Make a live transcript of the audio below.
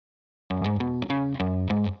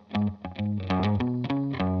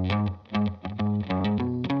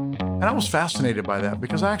And I was fascinated by that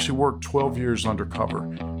because I actually worked 12 years undercover,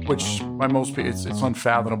 which by most people, it's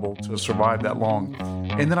unfathomable to survive that long.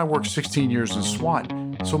 And then I worked 16 years in SWAT.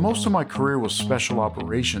 So most of my career was special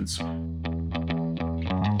operations.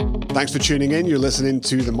 Thanks for tuning in. You're listening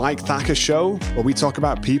to The Mike Thacker Show, where we talk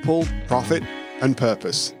about people, profit, and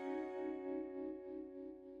purpose.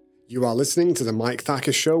 You are listening to The Mike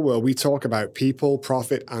Thacker Show, where we talk about people,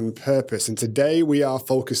 profit, and purpose. And today we are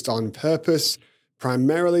focused on purpose,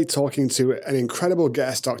 primarily talking to an incredible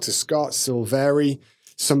guest, Dr. Scott Silverii,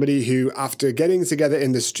 somebody who, after getting together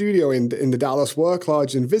in the studio in the Dallas Work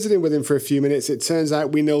Lodge and visiting with him for a few minutes, it turns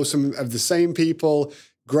out we know some of the same people,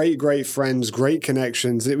 great friends, great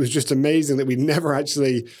connections. It was just amazing that we'd never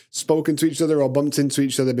actually spoken to each other or bumped into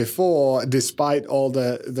each other before, despite all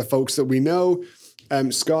the folks that we know.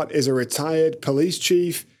 Scott is a retired police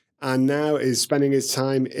chief and now is spending his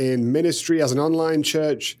time in ministry as an online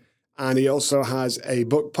church. And he also has a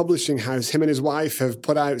book publishing house. Him and his wife have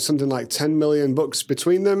put out something like 10 million books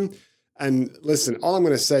between them. And listen, all I'm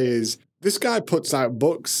going to say is this guy puts out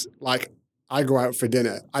books like I go out for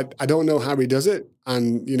dinner. I don't know how he does it.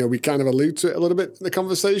 And, you know, we kind of allude to it a little bit in the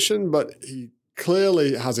conversation, but he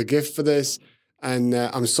clearly has a gift for this. And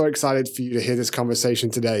I'm so excited for you to hear this conversation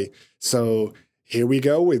today. So here we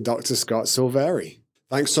go with Dr. Scott Silverii.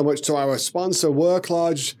 Thanks so much to our sponsor, Work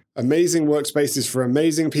Lodge. Amazing workspaces for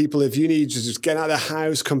amazing people. If you need to just get out of the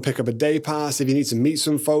house, come pick up a day pass. If you need to meet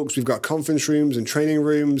some folks, we've got conference rooms and training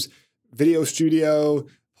rooms, video studio,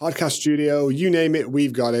 podcast studio, you name it,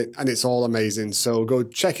 we've got it. And it's all amazing. So go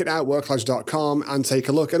check it out, worklodge.com, and take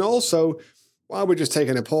a look. And also, while we're just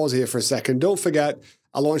taking a pause here for a second, don't forget,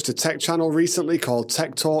 I launched a tech channel recently called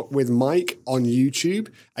Tech Talk with Mike on YouTube.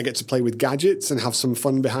 I get to play with gadgets and have some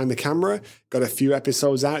fun behind the camera. Got a few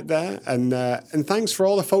episodes out there. And thanks for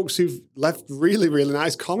all the folks who've left really, really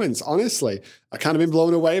nice comments. Honestly, I've kind of been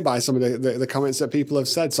blown away by some of the comments that people have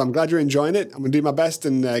said. So I'm glad you're enjoying it. I'm going to do my best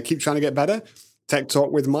and keep trying to get better. Tech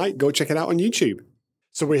Talk with Mike. Go check it out on YouTube.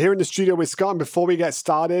 So we're here in the studio with Scott, and before we get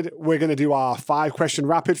started, we're going to do our 5-question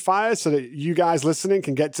rapid fire so that you guys listening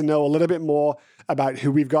can get to know a little bit more about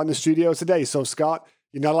who we've got in the studio today. So Scott,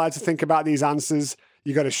 you're not allowed to think about these answers.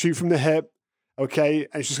 You got to shoot from the hip, okay?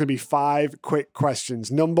 And it's just going to be 5 quick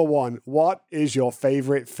questions. Number 1, what is your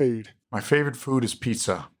favorite food? My favorite food is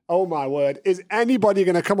pizza. Oh my word. Is anybody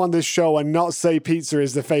going to come on this show and not say pizza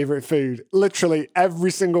is the favorite food? Literally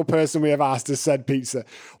every single person we have asked has said pizza.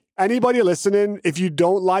 Anybody listening, if you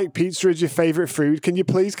don't like pizza as your favorite food, can you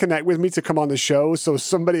please connect with me to come on the show so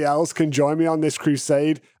somebody else can join me on this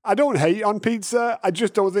crusade? I don't hate on pizza. I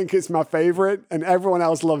just don't think it's my favorite, and everyone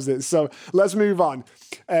else loves it. So let's move on.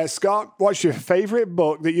 Scott, what's your favorite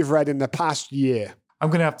book that you've read in the past year? I'm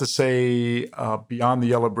going to have to say Beyond the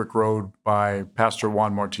Yellow Brick Road by Pastor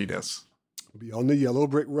Juan Martinez. Beyond the Yellow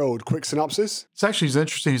Brick Road. Quick synopsis? He's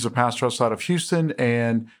interesting. He's a pastor outside of Houston,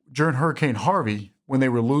 and during Hurricane Harvey, when they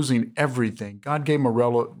were losing everything, God gave him a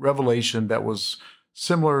revelation that was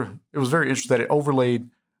similar. It was very interesting that it overlaid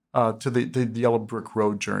to the Yellow Brick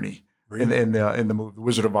Road journey in the movie The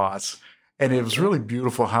Wizard of Oz, and it was really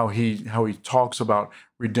beautiful how he talks about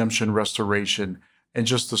redemption, restoration, and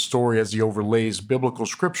just the story as he overlays biblical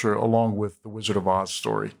scripture along with the Wizard of Oz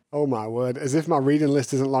story. Oh my word! As if my reading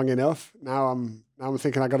list isn't long enough. Now I'm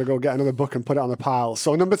thinking I got to go get another book and put it on the pile.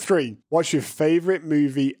 So number 3, what's your favorite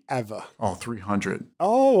movie ever? Oh, 300.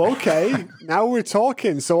 Oh, okay. Now we're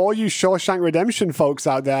talking. So all you Shawshank Redemption folks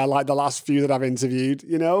out there, like the last few that I've interviewed,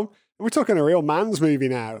 you know, we're talking a real man's movie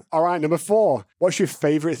now. All right, number 4, what's your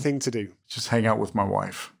favorite thing to do? Just hang out with my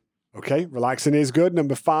wife. Okay, relaxing is good.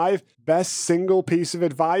 Number 5, best single piece of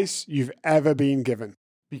advice you've ever been given.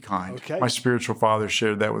 Be kind. Okay. My spiritual father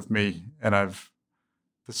shared that with me, and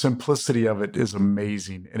the simplicity of it is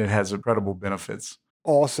amazing, and it has incredible benefits.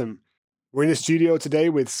 Awesome. We're in the studio today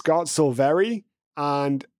with Scott Silverii,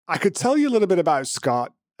 and I could tell you a little bit about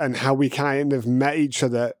Scott and how we kind of met each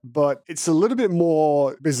other, but it's a little bit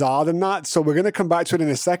more bizarre than that. So we're going to come back to it in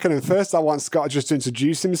a second. And first, I want Scott just to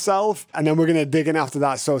introduce himself, and then we're going to dig in after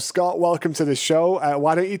that. So Scott, welcome to the show.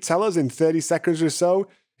 Why don't you tell us in 30 seconds or so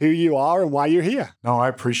who you are and why you're here? No, I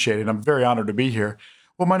appreciate it. I'm very honored to be here.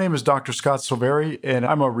 Well, my name is Dr. Scott Silverii, and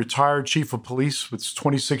I'm a retired chief of police with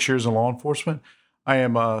 26 years in law enforcement. I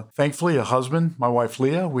am, thankfully, a husband, my wife,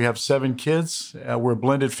 Leah. We have 7 kids. We're a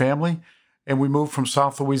blended family, and we moved from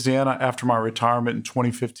South Louisiana after my retirement in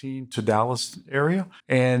 2015 to Dallas area.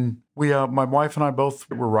 And my wife and I both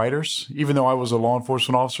were writers. Even though I was a law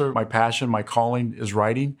enforcement officer, my passion, my calling is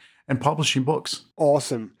writing and publishing books.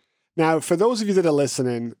 Awesome. Now, for those of you that are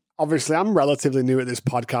listening, Obviously, I'm relatively new at this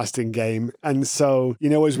podcasting game. And so,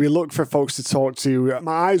 as we look for folks to talk to,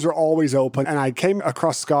 my eyes are always open. And I came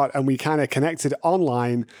across Scott and we kind of connected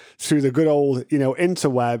online through the good old,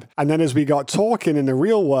 interweb. And then as we got talking in the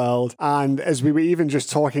real world, and as we were even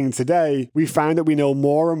just talking today, we found that we know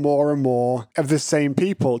more and more and more of the same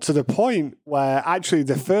people, to the point where actually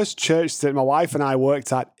the first church that my wife and I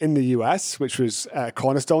worked at in the US, which was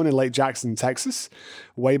Cornerstone in Lake Jackson, Texas,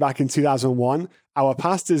 way back in 2001, our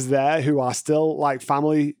pastors there, who are still like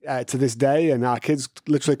family to this day, and our kids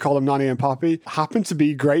literally call them Nonny and Poppy, happen to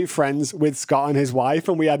be great friends with Scott and his wife,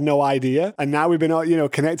 and we had no idea. And now we've been,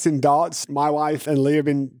 connecting dots. My wife and Leah have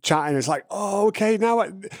been chatting. It's like, oh, okay,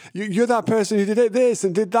 now you're that person who did this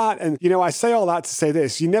and did that. And, I say all that to say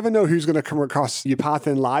this. You never know who's going to come across your path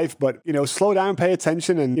in life, but, slow down, pay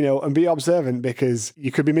attention, and, and be observant, because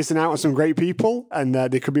you could be missing out on some great people, and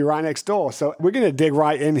they could be right next door. So we're going to dig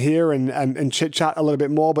right in here and chit-chat a little bit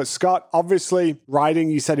more. But Scott, obviously writing,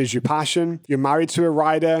 you said, is your passion. You're married to a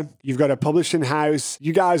writer. You've got a publishing house.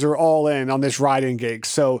 You guys are all in on this writing gig.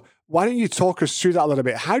 So why don't you talk us through that a little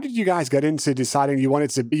bit? How did you guys get into deciding you wanted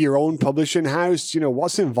to be your own publishing house?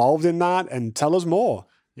 What's involved in that? And tell us more.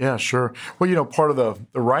 Yeah, sure. Well, part of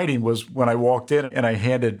the writing was when I walked in and I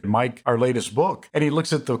handed Mike our latest book, and he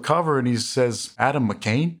looks at the cover and he says, Adam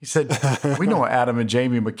McCain? He said, we know Adam and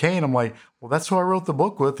Jamie McCain. I'm like, well, that's who I wrote the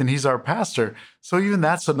book with, and he's our pastor. So even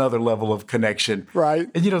that's another level of connection. Right.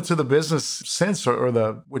 And, to the business sense or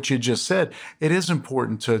what you just said, it is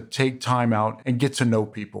important to take time out and get to know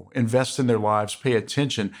people, invest in their lives, pay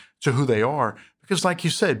attention to who they are. Because like you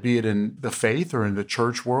said, be it in the faith or in the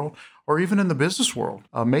church world, or even in the business world,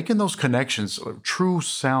 making those connections, true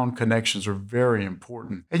sound connections, are very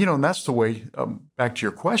important. And, and that's the way, back to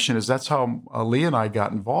your question, is that's how Leah and I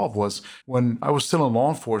got involved. Was when I was still in law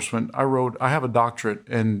enforcement, I have a doctorate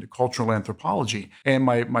in cultural anthropology, and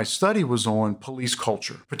my study was on police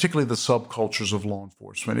culture, particularly the subcultures of law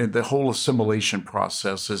enforcement, and the whole assimilation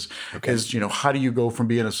process is, how do you go from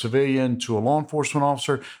being a civilian to a law enforcement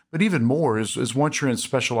officer? But even more is once you're in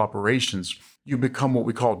special operations, you become what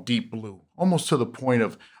we call deep blue, almost to the point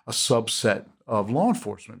of a subset of law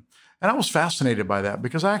enforcement. And I was fascinated by that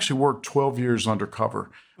because I actually worked 12 years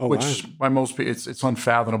undercover, which by most people, it's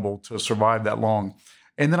unfathomable to survive that long.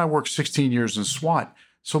 And then I worked 16 years in SWAT.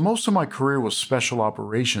 So most of my career was special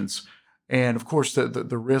operations. And of course,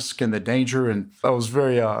 the risk and the danger. And I was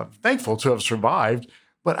very thankful to have survived,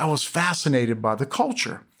 but I was fascinated by the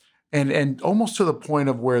culture. And almost to the point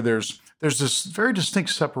of where there's this very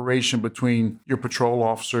distinct separation between your patrol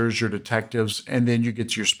officers, your detectives, and then you get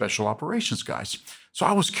to your special operations guys. So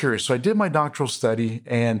I was curious. So I did my doctoral study,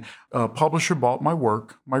 and a publisher bought my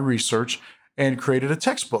work, my research, and created a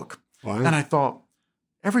textbook. Wow. And I thought,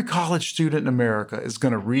 every college student in America is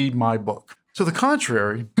going to read my book. To the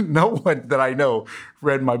contrary, no one that I know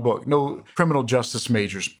read my book, no criminal justice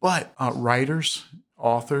majors, but writers,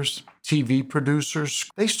 authors, TV producers,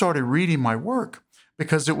 they started reading my work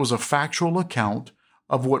because it was a factual account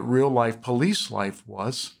of what real life police life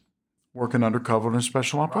was, working undercover in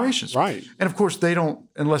special operations. Right. And of course, they don't,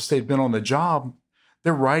 unless they've been on the job,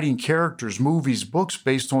 they're writing characters, movies, books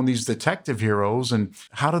based on these detective heroes. And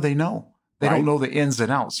how do they know? They don't know the ins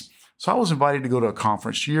and outs. So I was invited to go to a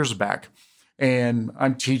conference years back, and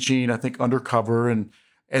I'm teaching, I think, undercover. And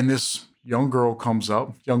this young girl comes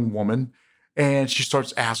up, young woman, and she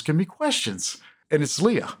starts asking me questions. And it's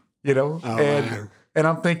Leah, and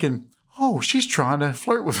I'm thinking, oh, she's trying to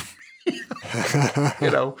flirt with me,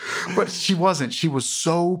 but she wasn't. She was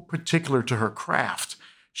so particular to her craft.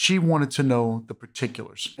 She wanted to know the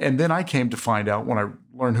particulars. And then I came to find out, when I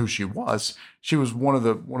learned who she was one of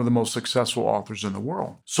the most successful authors in the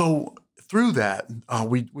world. So through that,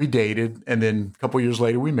 we dated, and then a couple of years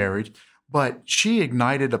later we married. But she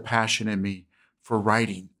ignited a passion in me for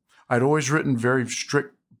writing. I'd always written very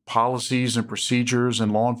strict policies and procedures in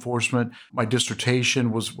law enforcement. My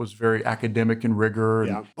dissertation was very academic in rigor.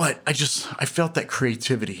 Yeah. But I felt that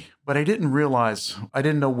creativity, but I didn't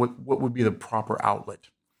know what would be the proper outlet.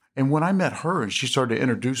 And when I met her and she started to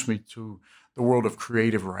introduce me to the world of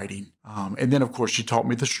creative writing, and then of course she taught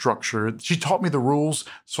me the structure, she taught me the rules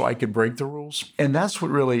so I could break the rules. And that's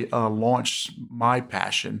what really launched my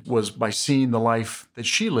passion, was by seeing the life that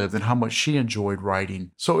she lived and how much she enjoyed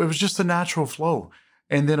writing. So it was just a natural flow.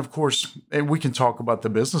 And then, of course, and we can talk about the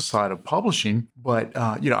business side of publishing, but,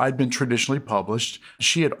 I'd been traditionally published.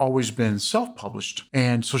 She had always been self-published.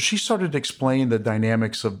 And so she started to explain the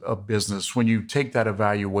dynamics of business when you take that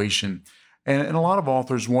evaluation. And a lot of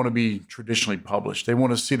authors want to be traditionally published. They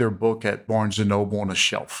want to see their book at Barnes & Noble on a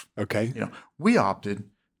shelf. Okay. We opted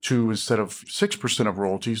to, instead of 6% of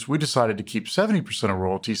royalties, we decided to keep 70% of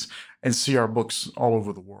royalties and see our books all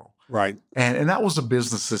over the world. Right. And that was a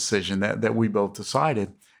business decision that we both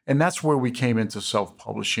decided. And that's where we came into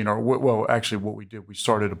self-publishing, or well, actually what we did, we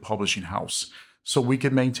started a publishing house so we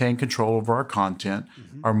could maintain control over our content,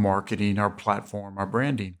 our marketing, our platform, our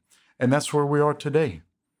branding. And that's where we are today.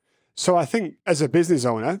 So I think as a business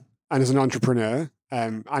owner and as an entrepreneur,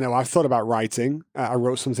 I know I've thought about writing. I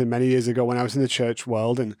wrote something many years ago when I was in the church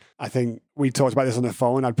world, and I think we talked about this on the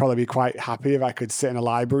phone. I'd probably be quite happy if I could sit in a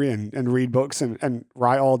library and read books and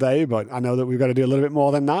write all day, but I know that we've got to do a little bit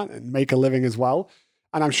more than that and make a living as well.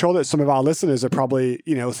 And I'm sure that some of our listeners are probably,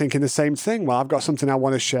 thinking the same thing. Well, I've got something I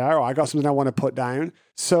want to share, or I got something I want to put down.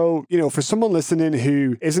 So, for someone listening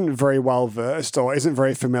who isn't very well versed or isn't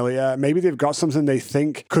very familiar, maybe they've got something they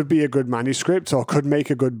think could be a good manuscript or could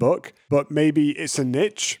make a good book, but maybe it's a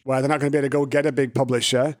niche where they're not going to be able to go get a big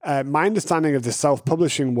publisher. My understanding of the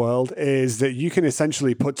self-publishing world is that you can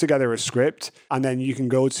essentially put together a script and then you can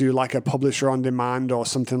go to like a publisher on demand or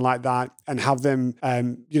something like that and have them,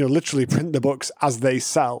 literally print the books as they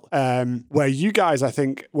sell. Where you guys, I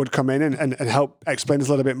think, would come in and help explain this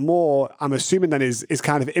a little bit more, I'm assuming then is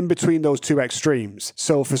kind of in between those two extremes.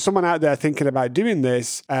 So for someone out there thinking about doing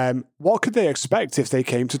this, what could they expect if they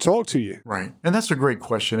came to talk to you? Right. And that's a great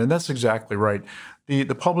question. And that's exactly right. The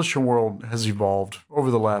publishing world has evolved over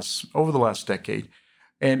the last decade.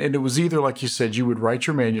 And it was either, like you said, you would write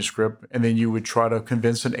your manuscript and then you would try to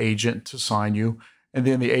convince an agent to sign you. And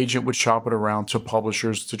then the agent would shop it around to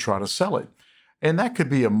publishers to try to sell it. And that could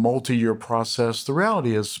be a multi-year process. The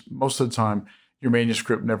reality is most of the time, your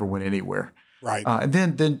manuscript never went anywhere. Right. And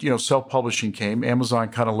then self-publishing came. Amazon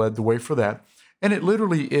kind of led the way for that. And it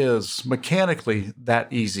literally is mechanically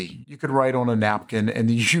that easy. You could write on a napkin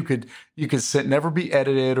and you could never be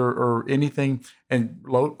edited or anything, and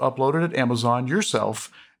upload it at Amazon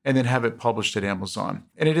yourself and then have it published at Amazon.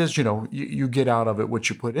 And it is, you get out of it what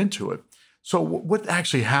you put into it. So what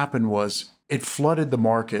actually happened was it flooded the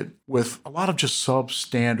market with a lot of just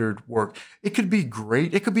substandard work. It could be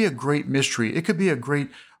great. It could be a great mystery. It could be a great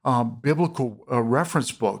biblical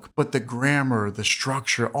reference book, but the grammar, the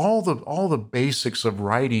structure, all the basics of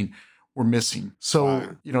writing were missing.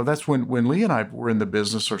 So, that's when Lee and I were in the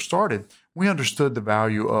business or started, we understood the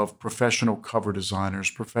value of professional cover designers,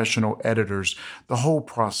 professional editors, the whole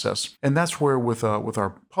process. And that's where with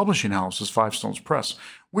our publishing house, is Five Stones Press,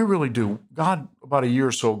 we really do. God, about a year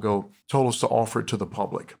or so ago, told us to offer it to the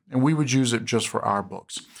public, and we would use it just for our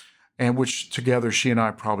books, and which together she and I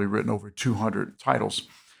probably written over 200 titles.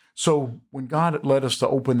 So when God led us to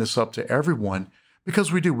open this up to everyone,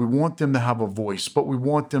 because we want them to have a voice, but we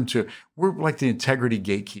want them to, we're like the integrity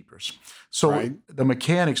gatekeepers. So The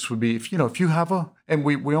mechanics would be, if you have and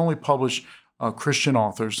we only publish Christian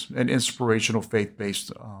authors and inspirational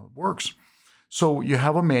faith-based works. So you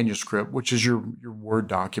have a manuscript, which is your Word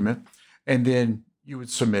document, and then you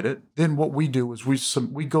would submit it. Then what we do is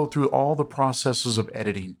we go through all the processes of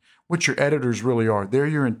editing, which your editors really are. They're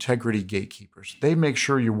your integrity gatekeepers. They make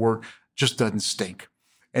sure your work just doesn't stink.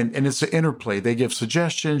 And it's an interplay. They give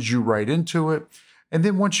suggestions, you write into it. And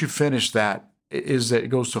then once you finish that, it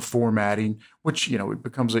goes to formatting, which, it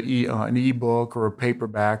becomes an ebook or a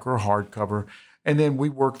paperback or a hardcover. And then we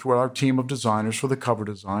work through our team of designers for the cover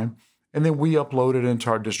design. And then we upload it into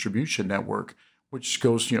our distribution network, which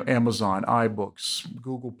goes, Amazon, iBooks,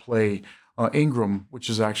 Google Play, Ingram, which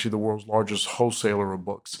is actually the world's largest wholesaler of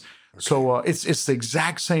books. Okay. So it's the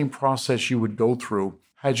exact same process you would go through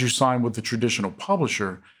had you signed with the traditional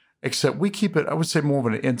publisher, except we keep it, I would say, more of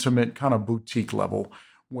an intimate kind of boutique level,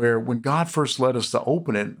 where when God first led us to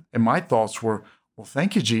open it, and my thoughts were, well,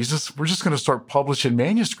 thank you, Jesus. We're just going to start publishing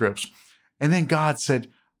manuscripts. And then God said,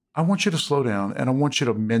 I want you to slow down and I want you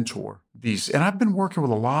to mentor these. And I've been working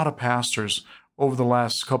with a lot of pastors over the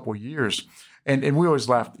last couple of years. And we always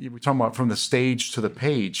laugh, we're talking about from the stage to the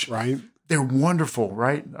page. Right. They're wonderful,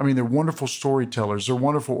 right? I mean, they're wonderful storytellers. They're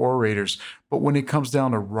wonderful orators. But when it comes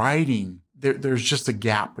down to writing, there's just a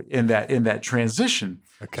gap in that transition.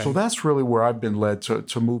 Okay. So that's really where I've been led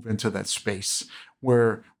to move into that space,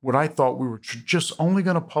 where what I thought we were just only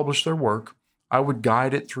going to publish their work, I would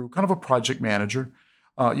guide it through kind of a project manager,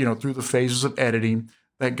 through the phases of editing,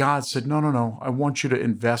 that God said, no, I want you to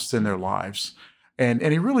invest in their lives. And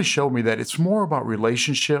he really showed me that it's more about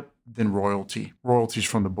relationship than royalties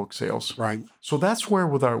from the book sales. Right. So that's where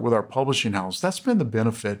with our publishing house, that's been the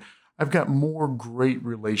benefit. I've got more great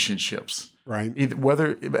relationships. Right.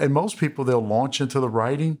 And most people, they'll launch into the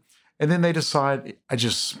writing and then they decide, I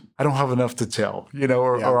don't have enough to tell,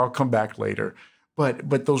 or I'll come back later.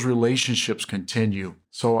 but those relationships continue.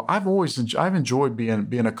 So I've enjoyed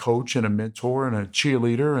being a coach and a mentor and a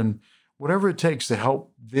cheerleader and whatever it takes to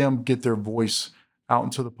help them get their voice out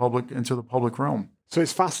into the public realm. So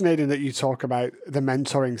it's fascinating that you talk about the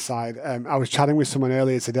mentoring side. I was chatting with someone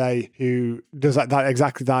earlier today who does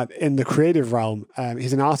exactly that in the creative realm.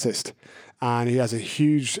 He's an artist, and he has a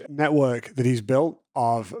huge network that he's built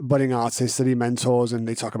of budding artists that he mentors, and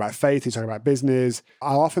they talk about faith, they talk about business.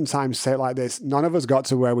 I'll oftentimes say it like this: none of us got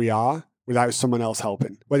to where we are without someone else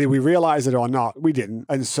helping. Whether we realize it or not, we didn't.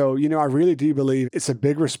 And so, I really do believe it's a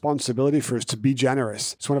big responsibility for us to be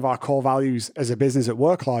generous. It's one of our core values as a business at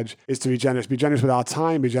Work Lodge is to be generous with our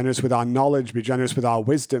time, be generous with our knowledge, be generous with our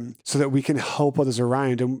wisdom so that we can help others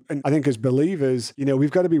around. And I think as believers,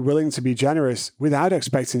 we've got to be willing to be generous without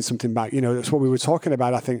expecting something back. That's what we were talking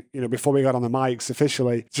about, I think, before we got on the mics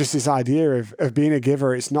officially, just this idea of being a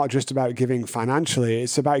giver. It's not just about giving financially,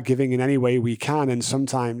 it's about giving in any way we can. And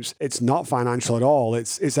sometimes it's not financial at all.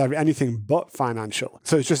 It's anything but financial.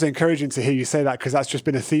 So it's just encouraging to hear you say that, because that's just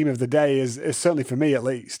been a theme of the day, is certainly for me at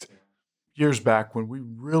least. Years back when we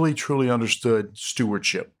really truly understood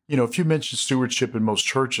stewardship. If you mention stewardship in most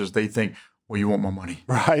churches, they think, well, you want my money.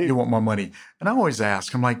 Right. You want my money. And I always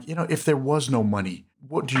ask, I'm like, if there was no money,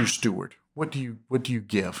 what do you steward? What do you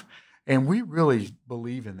give? And we really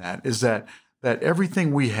believe in that, is that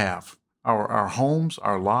everything we have, our homes,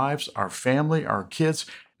 our lives, our family, our kids,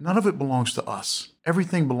 none of it belongs to us.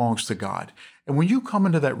 Everything belongs to God. And when you come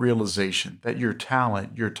into that realization that your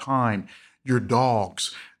talent, your time, your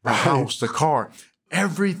dogs, the house, the car,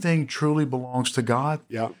 everything truly belongs to God,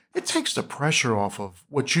 it takes the pressure off of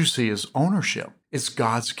what you see as ownership. It's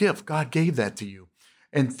God's gift. God gave that to you.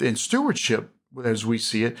 And stewardship, as we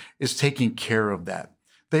see it, is taking care of that.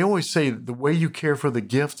 They always say the way you care for the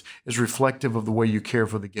gift is reflective of the way you care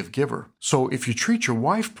for the gift giver. So if you treat your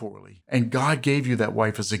wife poorly and God gave you that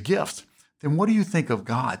wife as a gift, then what do you think of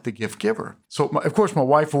God, the gift giver? So, of course, my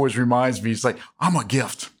wife always reminds me, it's like, I'm a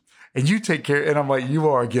gift. And you take care. And I'm like, you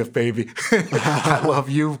are a gift, baby. I love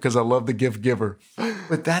you because I love the gift giver.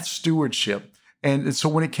 But that's stewardship. And so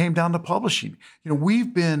when it came down to publishing,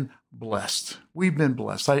 we've been blessed. We've been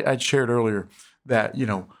blessed. I shared earlier that,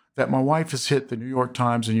 that my wife has hit the New York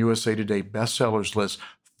Times and USA Today bestsellers list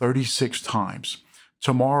 36 times.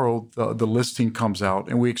 Tomorrow, the listing comes out,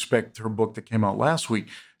 and we expect her book that came out last week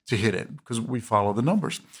to hit it because we follow the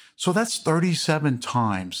numbers. So that's 37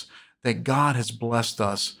 times that God has blessed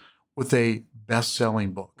us with a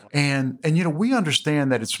best-selling book. And we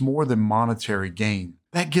understand that it's more than monetary gain.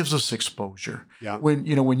 That gives us exposure. Yeah. When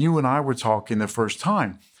you and I were talking the first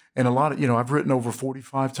time, and a lot of, I've written over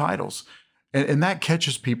 45 titles. And that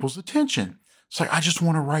catches people's attention. It's like, I just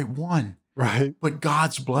want to write one. Right. But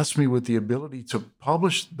God's blessed me with the ability to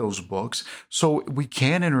publish those books so we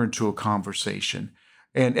can enter into a conversation.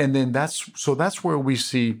 And then that's where we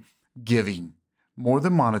see giving more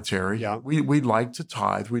than monetary. Yeah. We'd like to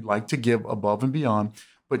tithe. We'd like to give above and beyond.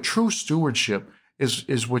 But true stewardship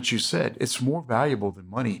is what you said. It's more valuable than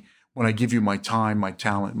money when I give you my time, my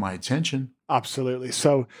talent, my attention. Absolutely.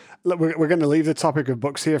 So look, we're going to leave the topic of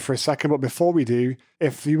books here for a second, but before we do,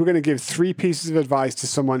 if you were going to give 3 pieces of advice to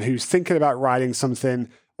someone who's thinking about writing something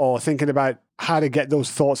or thinking about how to get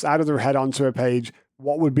those thoughts out of their head onto a page,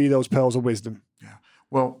 what would be those pearls of wisdom? Yeah.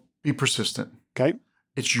 Well, be persistent. Okay.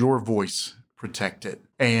 It's your voice. Protect it.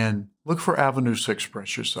 And look for avenues to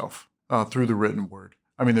express yourself through the written word.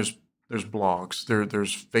 I mean, there's blogs,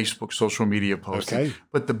 there's Facebook, social media posts. Okay.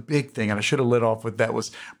 But the big thing, and I should have lit off with that,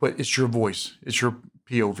 but it's your voice. It's your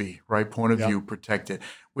POV, right? Point of view, protect it.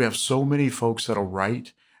 We have so many folks that'll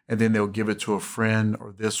write, and then they'll give it to a friend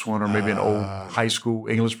or this one, or maybe an old high school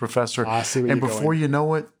English professor. I see where and you're before going. You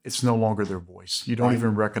know it, it's no longer their voice. You don't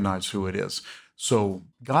even recognize who it is. So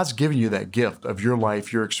God's given you that gift of your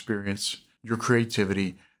life, your experience, your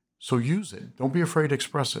creativity. So use it. Don't be afraid to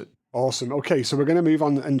express it. Awesome. Okay, so we're going to move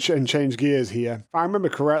on and change gears here. If I remember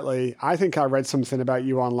correctly, I think I read something about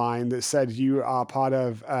you online that said you are part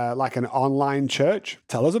of like an online church.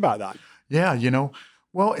 Tell us about that. Yeah,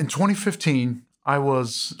 well, in 2015, I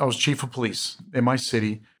was chief of police in my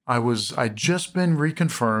city. I'd just been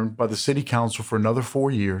reconfirmed by the city council for another 4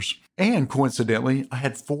 years. And coincidentally, I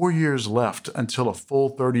had 4 years left until a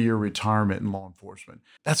full 30-year retirement in law enforcement.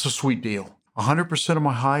 That's a sweet deal. 100% of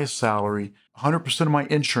my highest salary, 100% of my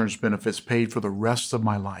insurance benefits paid for the rest of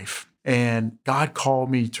my life. And God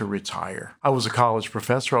called me to retire. I was a college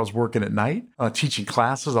professor. I was working at night, teaching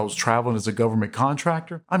classes. I was traveling as a government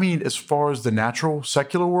contractor. I mean, as far as the natural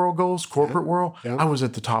secular world goes, corporate world, I was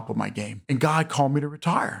at the top of my game. And God called me to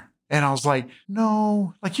retire. And I was like,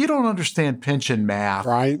 no, like you don't understand pension math.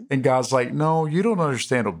 Right. And God's like, no, you don't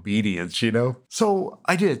understand obedience, you know? So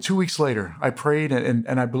I did. 2 weeks later, I prayed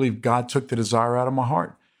and I believe God took the desire out of my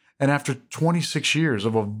heart. And after 26 years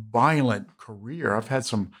of a violent career, I've had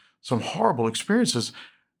some horrible experiences.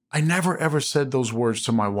 I never ever said those words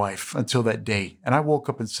to my wife until that day. And I woke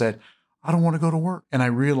up and said, I don't want to go to work. And I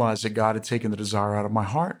realized that God had taken the desire out of my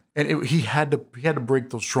heart. And he had to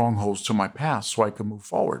break those strongholds to my past so I could move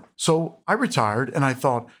forward. So I retired and I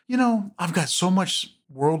thought, I've got so much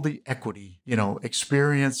worldly equity,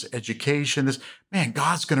 experience, education.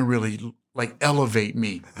 God's going to really like elevate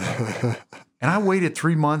me. And I waited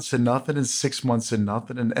 3 months and nothing and 6 months and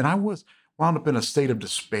nothing. And I wound up in a state of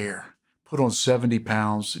despair. Put on 70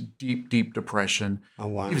 pounds, deep depression, Oh,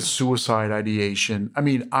 wow. even suicide ideation. I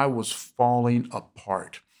mean, I was falling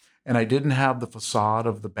apart. And I didn't have the facade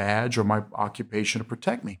of the badge or my occupation to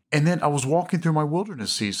protect me. And then I was walking through my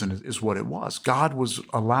wilderness season is what it was. God was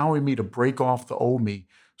allowing me to break off the old me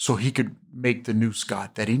so he could make the new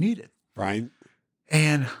Scott that he needed. Right.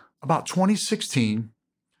 And about 2016,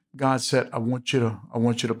 God said, I want you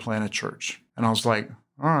to plant a church. And I was like,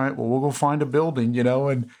 all right, well, we'll go find a building,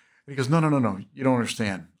 and he goes, no, you don't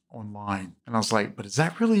understand, online. And I was like, but is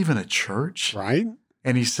that really even a church? Right.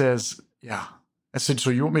 And he says, yeah. I said, so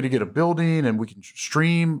you want me to get a building and we can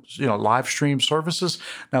stream, live stream services?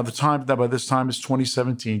 Now by this time it's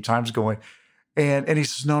 2017, time's going. And he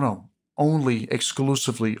says, no, only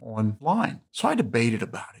exclusively online. So I debated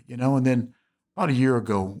about it, and then about a year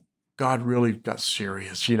ago, God really got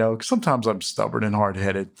serious, 'cause sometimes I'm stubborn and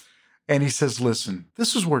hard-headed. And he says, listen,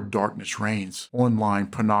 this is where darkness reigns. Online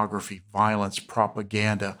pornography, violence,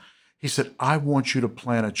 propaganda. He said, I want you to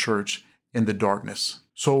plant a church in the darkness.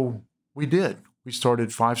 So we did. We started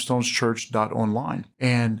fivestoneschurch.online.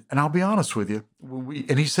 And I'll be honest with you,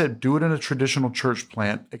 and he said, do it in a traditional church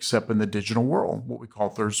plant, except in the digital world, what we call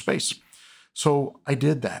third space. So I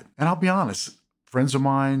did that. And I'll be honest, friends of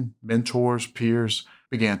mine, mentors, peers,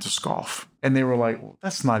 began to scoff. And they were like, well,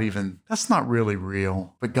 that's not really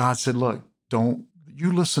real. But God said, look,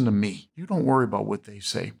 you listen to me. You don't worry about what they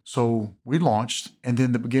say. So we launched. And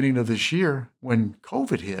then the beginning of this year, when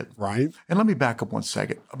COVID hit. Right. And let me back up 1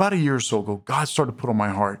 second. About a year or so ago, God started to put on my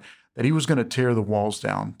heart that he was going to tear the walls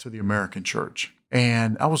down to the American church.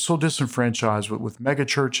 And I was so disenfranchised with mega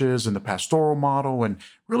churches and the pastoral model, and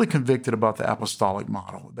really convicted about the apostolic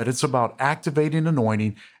model, that it's about activating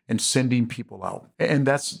anointing and sending people out. And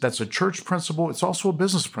that's a church principle. It's also a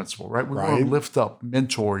business principle, right? We want to lift up,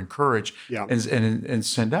 mentor, encourage, and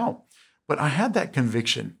send out. But I had that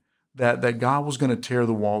conviction that God was going to tear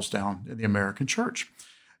the walls down in the American church.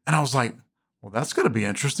 And I was like, well, that's going to be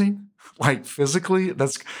interesting. Like physically,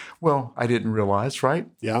 I didn't realize, right?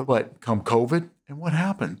 Yeah. But come COVID, and what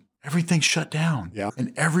happened? Everything shut down. Yeah.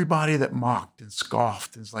 And everybody that mocked and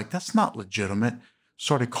scoffed is like, that's not legitimate,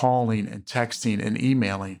 started calling and texting and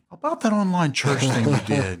emailing about that online church thing you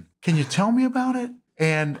did. Can you tell me about it?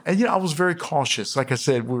 And I was very cautious. Like I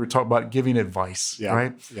said, we were talking about giving advice,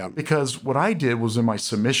 right? Yeah. Because what I did was, in my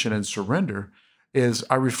submission and surrender, is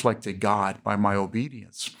I reflected God by my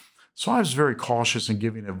obedience. So I was very cautious in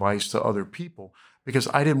giving advice to other people because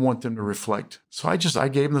I didn't want them to reflect. So I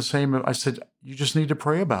gave them the same. I said, you just need to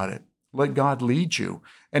pray about it. Let God lead you.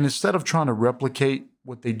 And instead of trying to replicate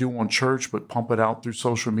what they do on church, but pump it out through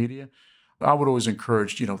social media, I would always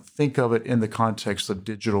encourage, think of it in the context of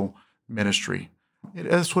digital ministry.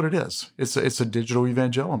 That's what it is. It's a digital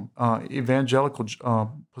evangelical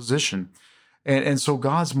position. And so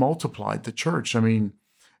God's multiplied the church. We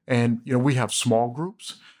have small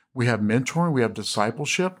groups. We have mentoring, we have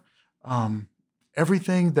discipleship,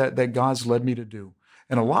 everything that God's led me to do.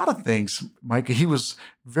 And a lot of things, Mike, he was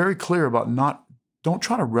very clear about don't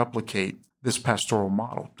try to replicate this pastoral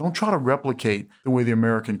model. Don't try to replicate the way the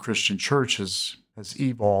American Christian church has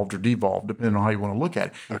evolved or devolved, depending on how you want to look at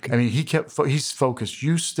it. Okay. He's focused.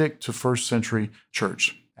 You stick to first century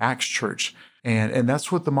church, Acts church. And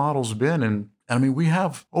that's what the model's been. And we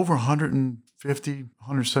have over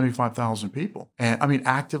 175,000 people, and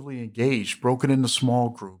actively engaged, broken into small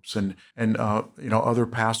groups, and other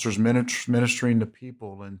pastors ministering to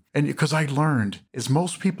people, and because I learned is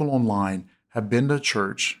most people online have been to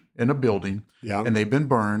church in a building, and they've been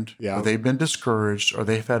burned, or they've been discouraged, or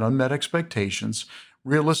they've had unmet expectations,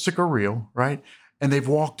 realistic or real, right? And they've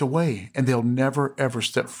walked away, and they'll never ever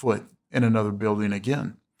step foot in another building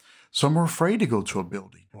again. Some are afraid to go to a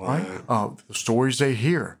building, right? The stories they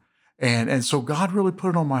hear. And so God really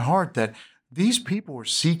put it on my heart that these people are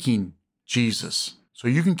seeking Jesus. So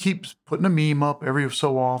you can keep putting a meme up every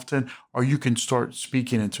so often, or you can start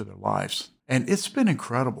speaking into their lives. And it's been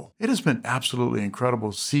incredible. It has been absolutely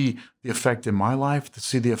incredible to see the effect in my life, to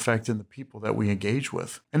see the effect in the people that we engage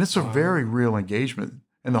with. And it's a very real engagement.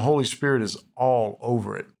 And the Holy Spirit is all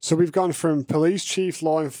over it. So we've gone from police chief,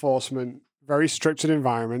 law enforcement, very structured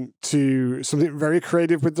environment, to something very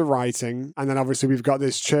creative with the writing. And then obviously we've got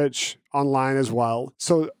this church online as well.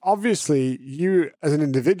 So obviously you as an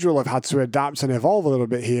individual have had to adapt and evolve a little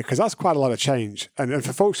bit here, because that's quite a lot of change. And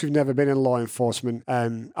for folks who've never been in law enforcement,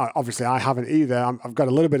 obviously I haven't either. I've got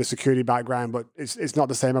a little bit of security background, but it's not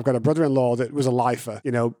the same. I've got a brother-in-law that was a lifer,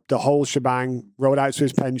 the whole shebang, rode out to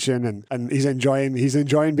his pension, and he's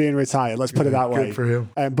enjoying being retired. Let's put it that way. Good for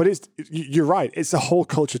him. But you're right. It's a whole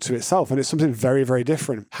culture to itself, and it's something very, very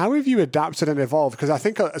different. How have you adapted and evolved? Because I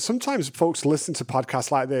think sometimes folks listen to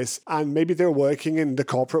podcasts like this, and maybe they're working in the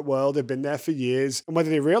corporate world, they've been there for years, and whether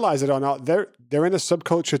they realize it or not, they're in a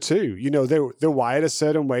subculture too. They're wired a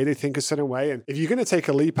certain way, they think a certain way, and if you're going to take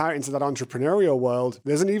a leap out into that entrepreneurial world,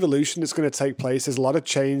 there's an evolution that's going to take place. There's a lot of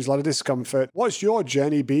change, a lot of discomfort. What's your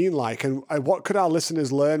journey been like, and what could our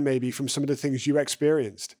listeners learn maybe from some of the things you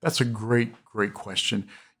experienced? That's a great question.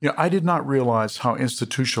 I did not realize how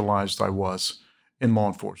institutionalized I was in law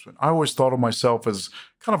enforcement. I always thought of myself as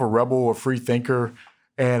kind of a rebel, a free thinker.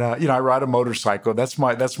 And, I ride a motorcycle. That's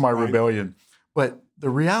my rebellion. But the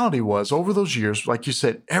reality was, over those years, like you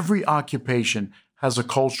said, every occupation has a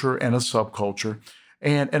culture and a subculture.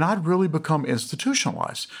 And I'd really become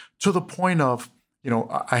institutionalized to the point of,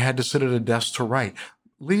 I had to sit at a desk to write.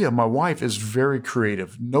 Leah, my wife, is very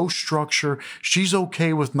creative, no structure. She's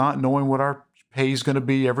okay with not knowing what our pay is going to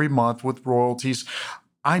be every month with royalties.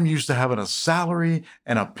 I'm used to having a salary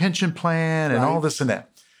and a pension plan and all this and that.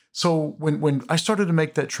 So when I started to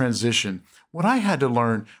make that transition, what I had to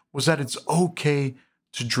learn was that it's okay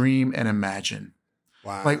to dream and imagine.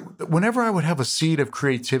 Wow. Like whenever I would have a seed of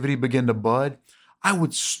creativity begin to bud, I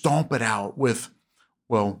would stomp it out with,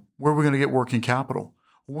 well, where are we going to get working capital?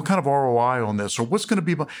 What kind of ROI on this? Or what's going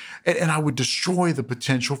to be? And I would destroy the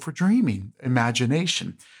potential for dreaming,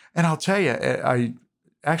 imagination. And I'll tell you,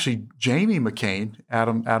 Jamie McCain,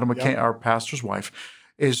 Adam McCain, our pastor's wife,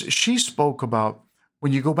 she spoke about,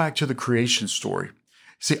 when you go back to the creation story,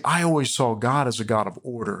 see, I always saw God as a God of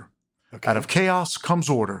order. Okay. Out of chaos comes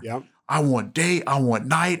order. Yep. I want day, I want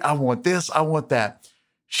night, I want this, I want that.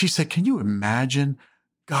 She said, can you imagine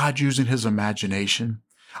God using his imagination?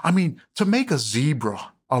 I mean, to make a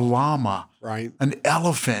zebra, a llama, an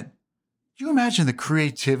elephant, do you imagine the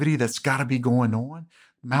creativity that's got to be going on?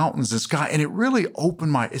 Mountains and sky. And it really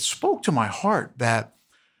it spoke to my heart that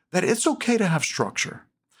it's okay to have structure,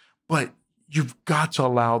 but you've got to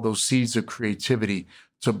allow those seeds of creativity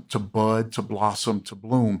to bud, to blossom, to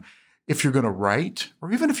bloom. If you're going to write,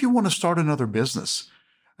 or even if you want to start another business.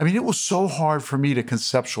 I mean, it was so hard for me to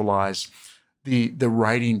conceptualize the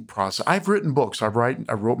writing process. I've written books. I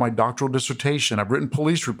wrote my doctoral dissertation. I've written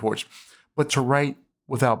police reports, but to write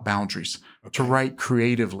without boundaries, to write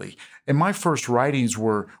creatively. And my first writings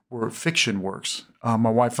were fiction works.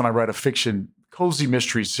 My wife and I write a fiction cozy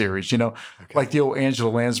mystery series, like the old Angela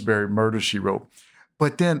Lansbury Murder, She Wrote.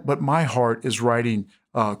 But my heart is writing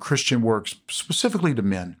Christian works specifically to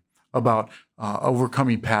men about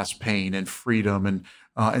overcoming past pain and freedom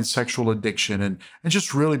and sexual addiction and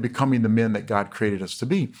just really becoming the men that God created us to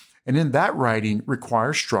be. And in that writing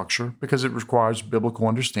requires structure because it requires biblical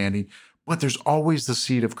understanding, but there's always the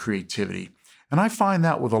seed of creativity. And I find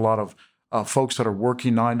that with a lot of folks that are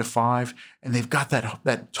working 9 to 5 and they've got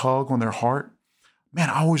that tug on their heart. Man,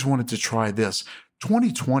 I always wanted to try this.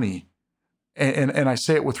 2020, and I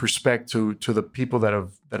say it with respect to the people that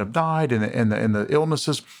have died and the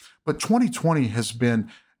illnesses, but 2020 has been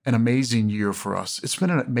an amazing year for us. It's been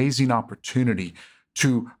an amazing opportunity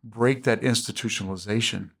to break that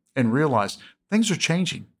institutionalization and realize things are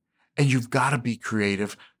changing, and you've got to be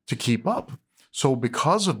creative to keep up. So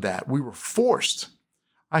because of that, we were forced.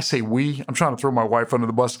 I say we. I'm trying to throw my wife under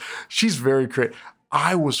the bus. She's very creative.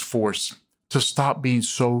 I was forced to stop being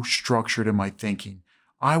so structured in my thinking.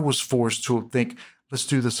 I was forced to think, let's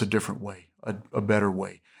do this a different way, a better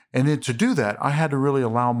way. And then to do that, I had to really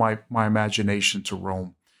allow my imagination to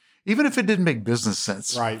roam. Even if it didn't make business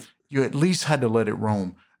sense, you at least had to let it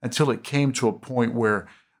roam until it came to a point where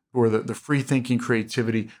the free thinking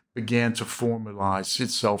creativity began to formalize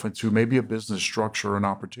itself into maybe a business structure or an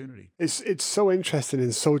opportunity. It's so interesting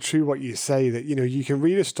and so true what you say that, you can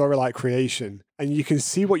read a story like creation and you can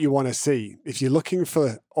see what you want to see. If you're looking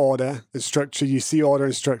for order and structure, you see order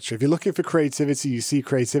and structure. If you're looking for creativity, you see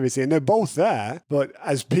creativity. And they're both there. But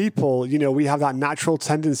as people, we have that natural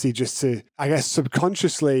tendency just to, I guess,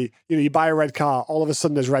 subconsciously, you buy a red car, all of a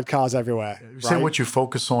sudden there's red cars everywhere. You say what you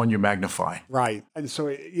focus on, you magnify. Right. And so,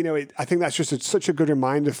 I think that's just such a good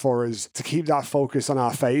reminder for us to keep that focus on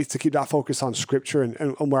our faith, to keep that focus on scripture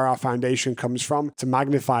and where our foundation comes from, to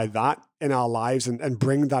magnify that in our lives and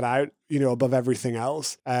bring that out, above everything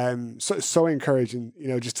else. So encouraging,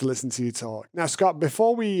 just to listen to you talk. Now, Scott,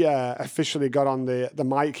 before we officially got on the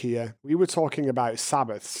mic here, we were talking about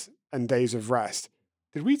Sabbaths and days of rest.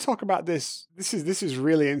 Did we talk about this? This is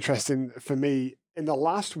really interesting for me. In the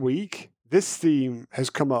last week, this theme has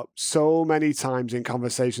come up so many times in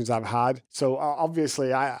conversations I've had. So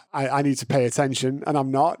obviously I need to pay attention, and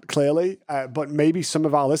I'm not, clearly, but maybe some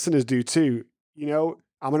of our listeners do too.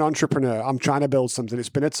 I'm an entrepreneur. I'm trying to build something. It's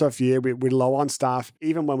been a tough year. We're low on staff.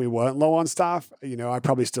 Even when we weren't low on staff, I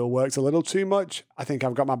probably still worked a little too much. I think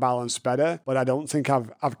I've got my balance better, but I don't think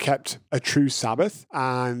I've kept a true Sabbath.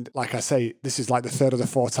 And like I say, this is like the third or the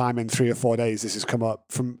fourth time in 3 or 4 days this has come up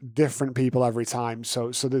from different people every time.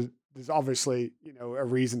 So there's obviously, a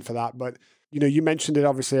reason for that. But you mentioned it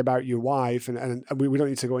obviously about your wife, and we don't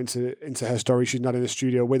need to go into her story. She's not in the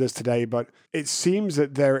studio with us today, but it seems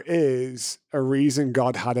that there is a reason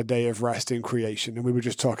God had a day of rest in creation. And we were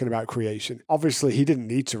just talking about creation. Obviously, he didn't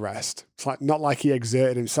need to rest. It's not like he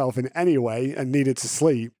exerted himself in any way and needed to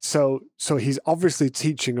sleep. So he's obviously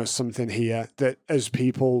teaching us something here that as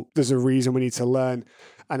people, there's a reason we need to learn.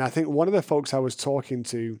 And I think one of the folks I was talking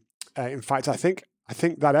to, in fact, I think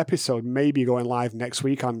that episode may be going live next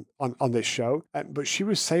week on this show. But she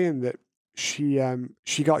was saying that she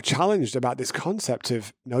got challenged about this concept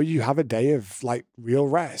of, no, you have a day of like real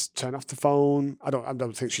rest. Turn off the phone. I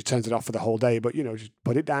don't think she turns it off for the whole day, but just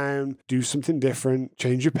put it down, do something different,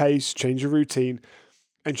 change your pace, change your routine.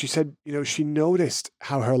 And she said, she noticed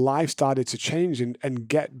how her life started to change and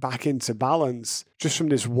get back into balance just from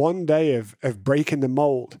this one day of breaking the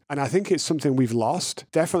mold. And I think it's something we've lost,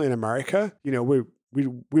 definitely in America. We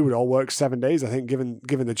would all work 7 days, I think, given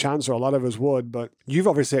the chance, or a lot of us would. But you've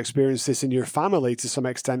obviously experienced this in your family to some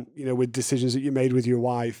extent, with decisions that you made with your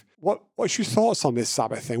wife. What's your thoughts on this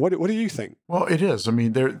Sabbath thing? What do you think? Well, it is. I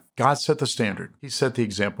mean, God set the standard. He set the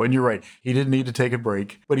example. And you're right. He didn't need to take a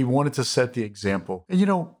break, but he wanted to set the example.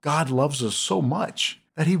 And God loves us so much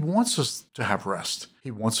that he wants us to have rest.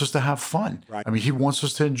 He wants us to have fun. Right. I mean, he wants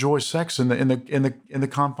us to enjoy sex in the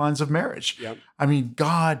confines of marriage. Yep. I mean,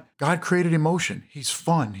 God created emotion. He's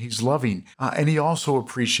fun. He's loving, and he also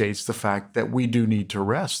appreciates the fact that we do need to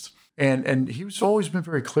rest. And he's always been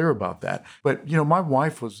very clear about that. But, my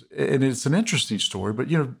wife was, and it's an interesting story, but,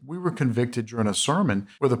 we were convicted during a sermon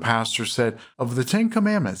where the pastor said, of the 10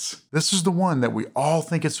 commandments, this is the one that we all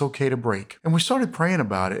think it's okay to break. And we started praying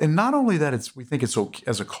about it. And not only that we think it's okay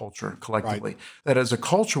as a culture collectively, that as a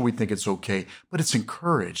culture we think it's okay, but it's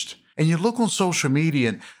encouraged. And you look on social media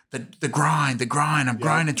and the grind, I'm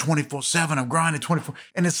grinding 24/7, I'm grinding 24.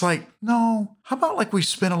 And it's like, no, how about like we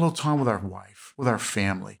spend a little time with our wife, with our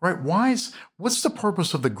family, right? What's the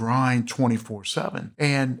purpose of the grind 24/7?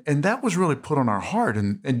 And that was really put on our heart.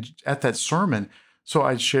 And at that sermon, so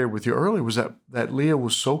I shared with you earlier, was that Leah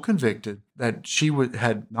was so convicted that she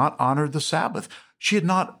had not honored the Sabbath. She had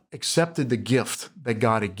not accepted the gift that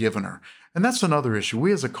God had given her. And that's another issue.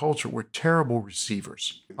 We as a culture, we're terrible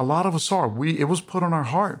receivers. A lot of us are. It was put on our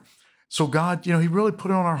heart. So God, he really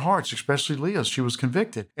put it on our hearts, especially Leah. She was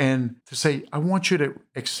convicted. And to say, I want you to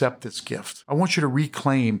accept this gift. I want you to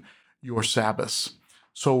reclaim your Sabbaths.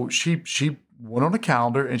 So she went on a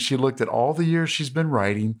calendar and she looked at all the years she's been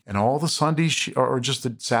writing and all the Sundays or just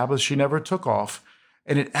the Sabbaths she never took off.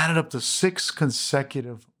 And it added up to 6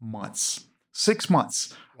 consecutive months. 6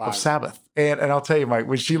 months of Sabbath. And I'll tell you, Mike,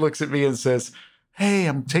 when she looks at me and says, hey,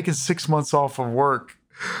 I'm taking 6 months off of work,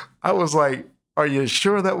 I was like, are you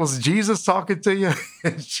sure that was Jesus talking to you?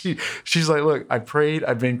 And she's like, look, I prayed,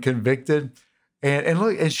 I've been convicted. And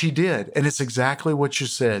look, and she did. And it's exactly what you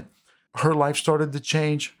said. Her life started to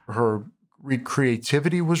change. Her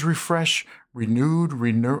creativity was refreshed, renewed,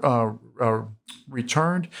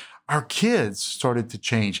 returned. Our kids started to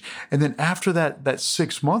change. And then after that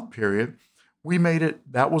 6-month period, we made it,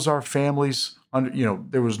 that was our family's,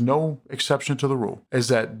 there was no exception to the rule, is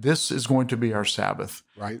that this is going to be our Sabbath.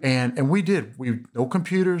 Right. And we did. No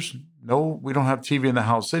computers, we don't have TV in the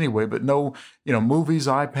house anyway, but no, movies,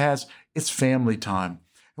 iPads, it's family time.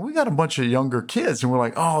 And we got a bunch of younger kids and we're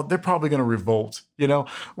like, oh, they're probably going to revolt,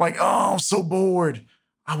 like, oh, I'm so bored.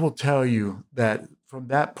 I will tell you that from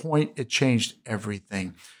that point, it changed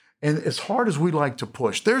everything. And as hard as we like to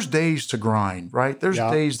push, there's days to grind, right? There's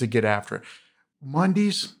days to get after it.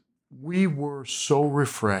 Mondays, we were so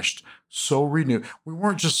refreshed, so renewed. We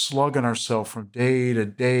weren't just slugging ourselves from day to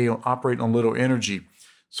day, operating on little energy.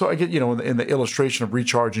 So I get, in the illustration of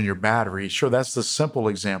recharging your battery, sure, that's the simple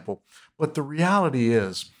example. But the reality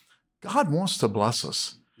is, God wants to bless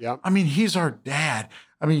us. Yeah. I mean, He's our dad.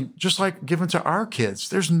 I mean, just like giving to our kids,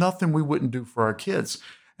 there's nothing we wouldn't do for our kids.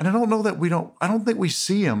 And I don't think we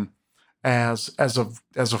see Him as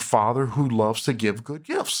a father who loves to give good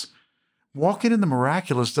gifts. Walking in the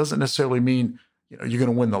miraculous doesn't necessarily mean, you're going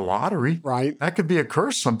to win the lottery. Right. That could be a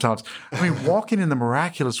curse sometimes. I mean, walking in the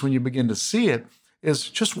miraculous, when you begin to see it, is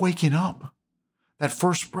just waking up, that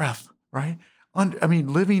first breath, right?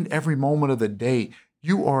 Living every moment of the day.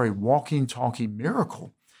 You are a walking, talking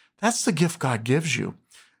miracle. That's the gift God gives you.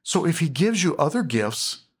 So if He gives you other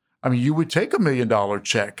gifts, you would take $1 million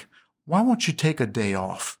check. Why won't you take a day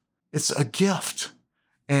off? It's a gift.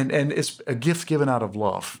 And it's a gift given out of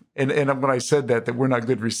love. And when I said that we're not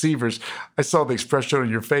good receivers, I saw the expression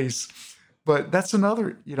on your face. But that's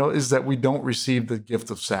another, is that we don't receive the gift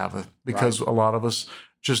of Sabbath because a lot of us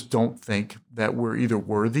just don't think that we're either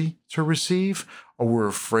worthy to receive or we're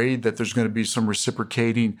afraid that there's going to be some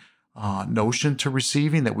reciprocating notion to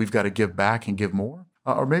receiving, that we've got to give back and give more.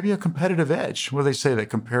 Or maybe a competitive edge where they say that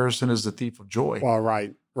comparison is the thief of joy. Well,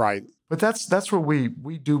 right. But that's where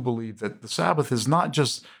we do believe that the Sabbath is not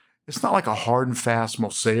just, it's not like a hard and fast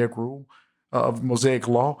Mosaic rule of Mosaic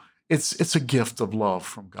law. It's a gift of love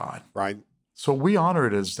from God. Right. So we honor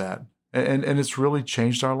it as that. And it's really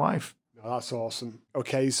changed our life. Oh, that's awesome.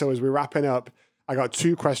 Okay, so as we're wrapping up, I got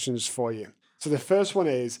 2 questions for you. So the first one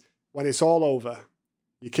is, when it's all over,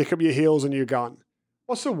 you kick up your heels and you're gone,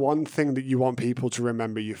 what's the one thing that you want people to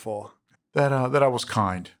remember you for? That I was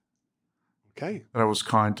kind. Okay. That I was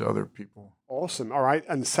kind to other people. Awesome. All right.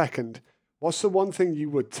 And second, what's the one thing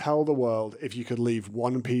you would tell the world if you could leave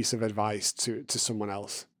one piece of advice to someone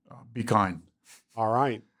else? Be kind. All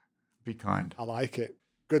right. Be kind. I like it.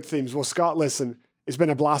 Good themes. Well, Scott, listen, it's been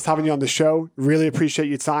a blast having you on the show. Really appreciate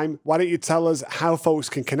your time. Why don't you tell us how folks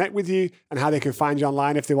can connect with you and how they can find you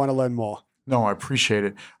online if they want to learn more? No, I appreciate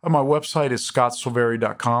it. My website is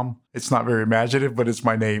scottsilverii.com. It's not very imaginative, but it's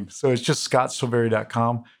my name. So it's just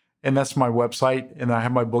scottsilverii.com. And that's my website. And I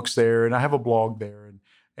have my books there and I have a blog there.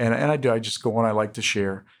 And I just go on. I like to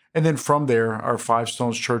share. And then from there, our Five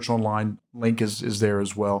Stones Church Online link is there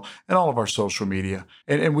as well, and all of our social media.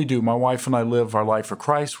 And we do. My wife and I live our life for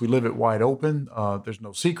Christ. We live it wide open. There's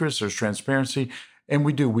no secrets. There's transparency. And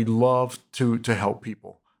we do. We love to help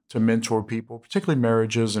people, to mentor people, particularly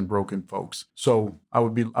marriages and broken folks. So I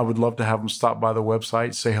would love to have them stop by the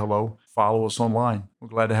website, say hello, follow us online. We're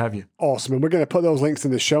glad to have you. Awesome. And we're going to put those links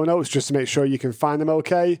in the show notes just to make sure you can find them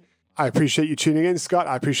okay. I appreciate you tuning in, Scott.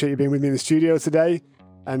 I appreciate you being with me in the studio today.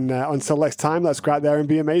 And until next time, let's go out there and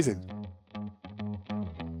be amazing.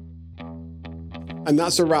 And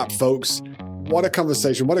that's a wrap, folks. What a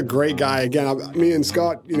conversation. What a great guy. Again, me and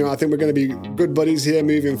Scott, I think we're going to be good buddies here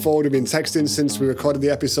moving forward. We've been texting since we recorded the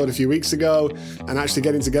episode a few weeks ago and actually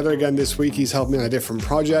getting together again this week. He's helped me on a different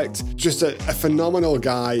project. Just a phenomenal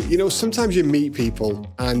guy. Sometimes you meet people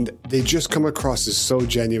and they just come across as so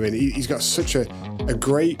genuine. He's got such a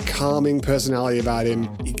great calming personality about him.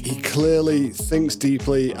 He clearly thinks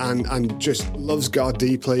deeply and just loves God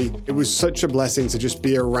deeply. It was such a blessing to just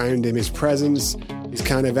be around him. His presence, his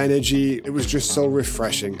kind of energy, it was just so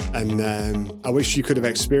refreshing. And I wish you could have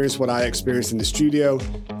experienced what I experienced in the studio,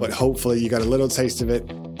 but hopefully you got a little taste of it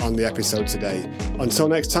on the episode today. Until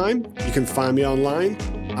next time, you can find me online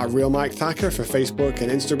at Real Mike Thacker for Facebook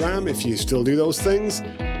and Instagram, if you still do those things.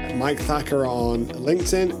 Mike Thacker on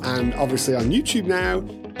LinkedIn and obviously on YouTube now.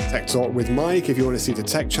 Tech Talk with Mike if you want to see the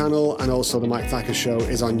tech channel, and also the Mike Thacker Show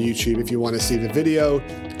is on YouTube if you want to see the video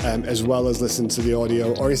as well as listen to the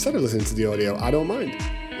audio, or instead of listening to the audio, I don't mind.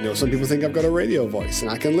 Some people think I've got a radio voice and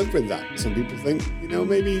I can live with that. Some people think,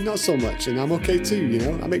 maybe not so much, and I'm okay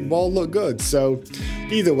too, I make ball look good. So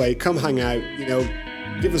either way, come hang out,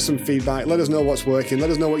 give us some feedback, let us know what's working, let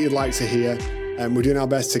us know what you'd like to hear. We're doing our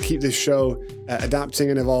best to keep this show adapting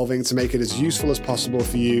and evolving to make it as useful as possible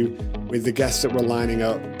for you with the guests that we're lining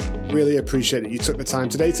up. Really appreciate that you took the time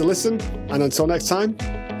today to listen. And until next time,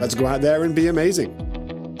 let's go out there and be amazing.